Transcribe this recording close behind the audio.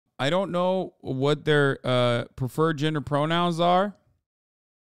I don't know what their preferred gender pronouns are.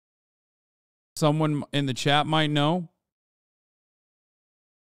 Someone in the chat might know.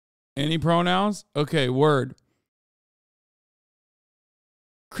 Any pronouns? Okay, word.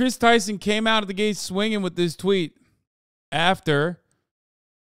 Chris Tyson came out of the gate swinging with this tweet after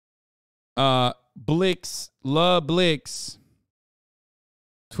Blix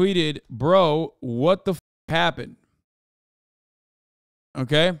tweeted, bro, what the happened?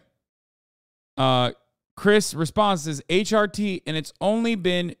 Okay. Chris responds, says HRT, and it's only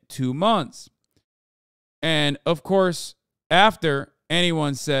been 2 months. And of course, after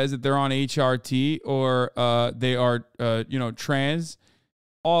anyone says that they're on HRT or they are, trans,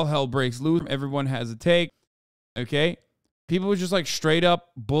 all hell breaks loose. Everyone has a take. Okay. People were just like straight up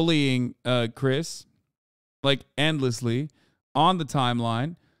bullying Chris, like endlessly on the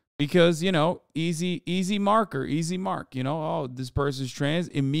timeline because, easy mark. Oh, this person's trans.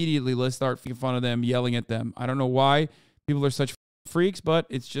 Immediately, let's start making fun of them, yelling at them. I don't know why people are such freaks, but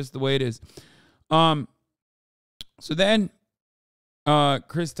it's just the way it is. So then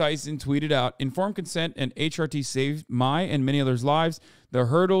Chris Tyson tweeted out, informed consent and HRT saved my and many others' lives. The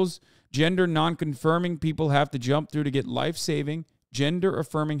hurdles gender non-confirming people have to jump through to get life-saving,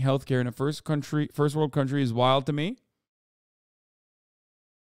 gender-affirming healthcare in a first world country is wild to me.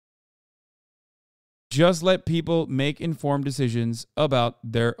 Just let people make informed decisions about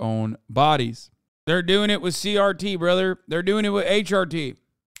their own bodies. They're doing it with CRT, brother. They're doing it with HRT.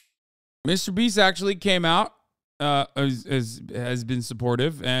 Mr. Beast actually came out, has been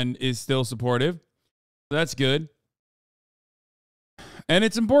supportive and is still supportive. That's good. And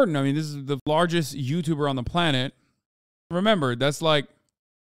it's important. I mean, this is the largest YouTuber on the planet. Remember, that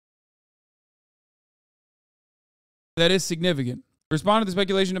is significant. Responded to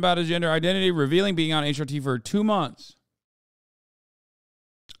speculation about his gender identity, revealing being on HRT for 2 months.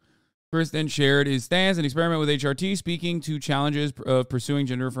 Chris then shared his stance and experiment with HRT, speaking to challenges of pursuing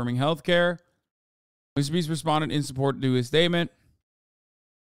gender-affirming healthcare. Mr. Beast responded in support to his statement.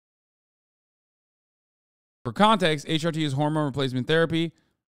 For context, HRT is hormone replacement therapy.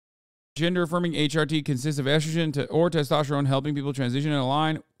 Gender-affirming HRT consists of estrogen or testosterone, helping people transition and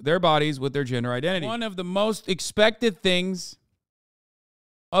align their bodies with their gender identity. One of the most expected things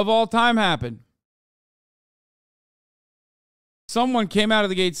of all time happened. Someone came out of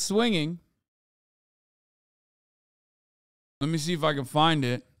the gate swinging. Let me see if I can find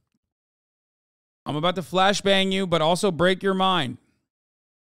it. I'm about to flashbang you, but also break your mind.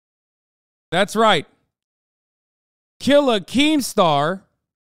 That's right. Killa Keemstar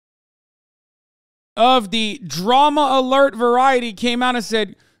of the Drama Alert variety came out and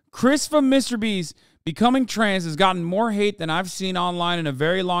said, Chris from Mr. Beast becoming trans has gotten more hate than I've seen online in a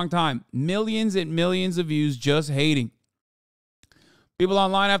very long time. Millions and millions of views just hating. People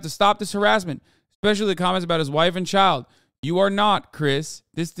online have to stop this harassment, especially the comments about his wife and child. You are not, Chris.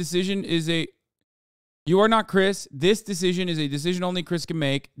 This decision is a decision only Chris can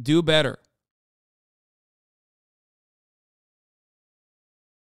make. Do better.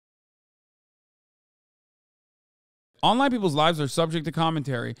 Online people's lives are subject to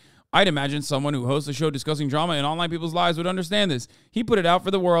commentary. I'd imagine someone who hosts a show discussing drama in online people's lives would understand this. He put it out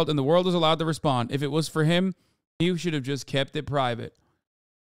for the world, and the world is allowed to respond. If it was for him, he should have just kept it private.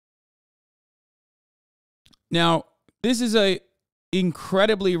 Now, this is a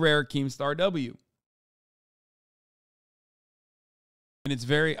incredibly rare Keemstar W. And it's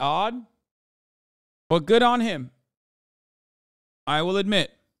very odd, but good on him. I will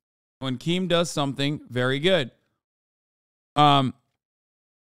admit, when Keem does something very good.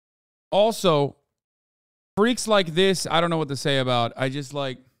 Also, freaks like this, I don't know what to say about. I just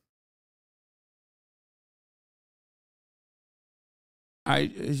like,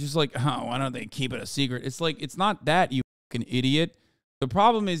 it's just like, oh, why don't they keep it a secret? It's like, it's not that, you fucking idiot. The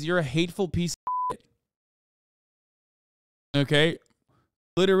problem is you're a hateful piece of shit. Okay?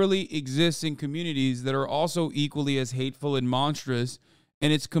 Literally exists in communities that are also equally as hateful and monstrous,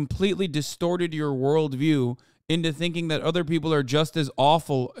 and it's completely distorted your worldview into thinking that other people are just as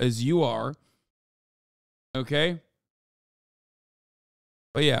awful as you are. Okay?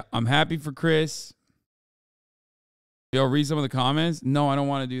 But yeah, I'm happy for Chris. Yo, read some of the comments. No, I don't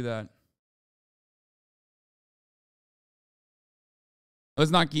want to do that.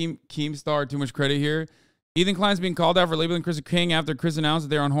 Let's not give Keemstar too much credit here. Ethan Klein's being called out for labeling Chris a king after Chris announced that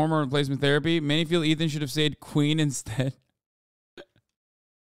they're on hormone replacement therapy. Many feel Ethan should have said queen instead.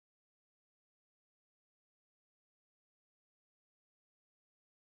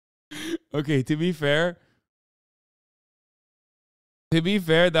 Okay, to be fair,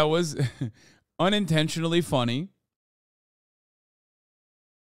 that was unintentionally funny.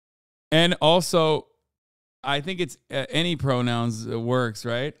 And also, I think it's any pronouns works,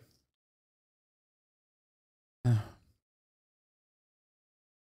 right?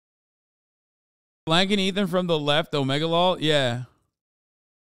 Flanking Ethan from the left, Omega Lol. Yeah.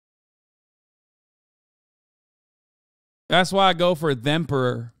 That's why I go for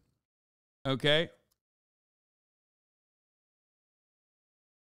Themperor. Okay.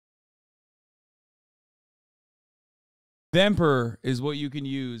 Themperor is what you can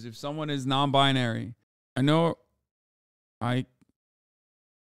use if someone is non-binary. I know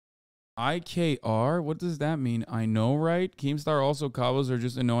IKR? What does that mean? I know, right? Keemstar also Cabos are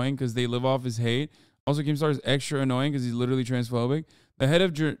just annoying because they live off his hate. Also, Keemstar is extra annoying because he's literally transphobic. The head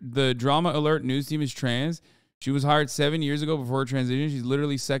of the Drama Alert news team is trans. She was hired 7 years ago before her transition. She's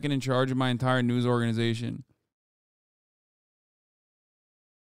literally second in charge of my entire news organization.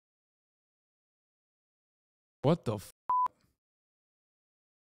 What the f?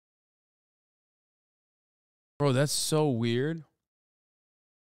 Bro, that's so weird.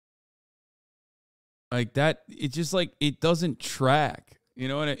 Like that, it's just like, it doesn't track. You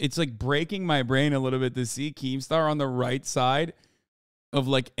know, and it's like breaking my brain a little bit to see Keemstar on the right side of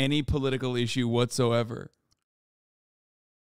like any political issue whatsoever.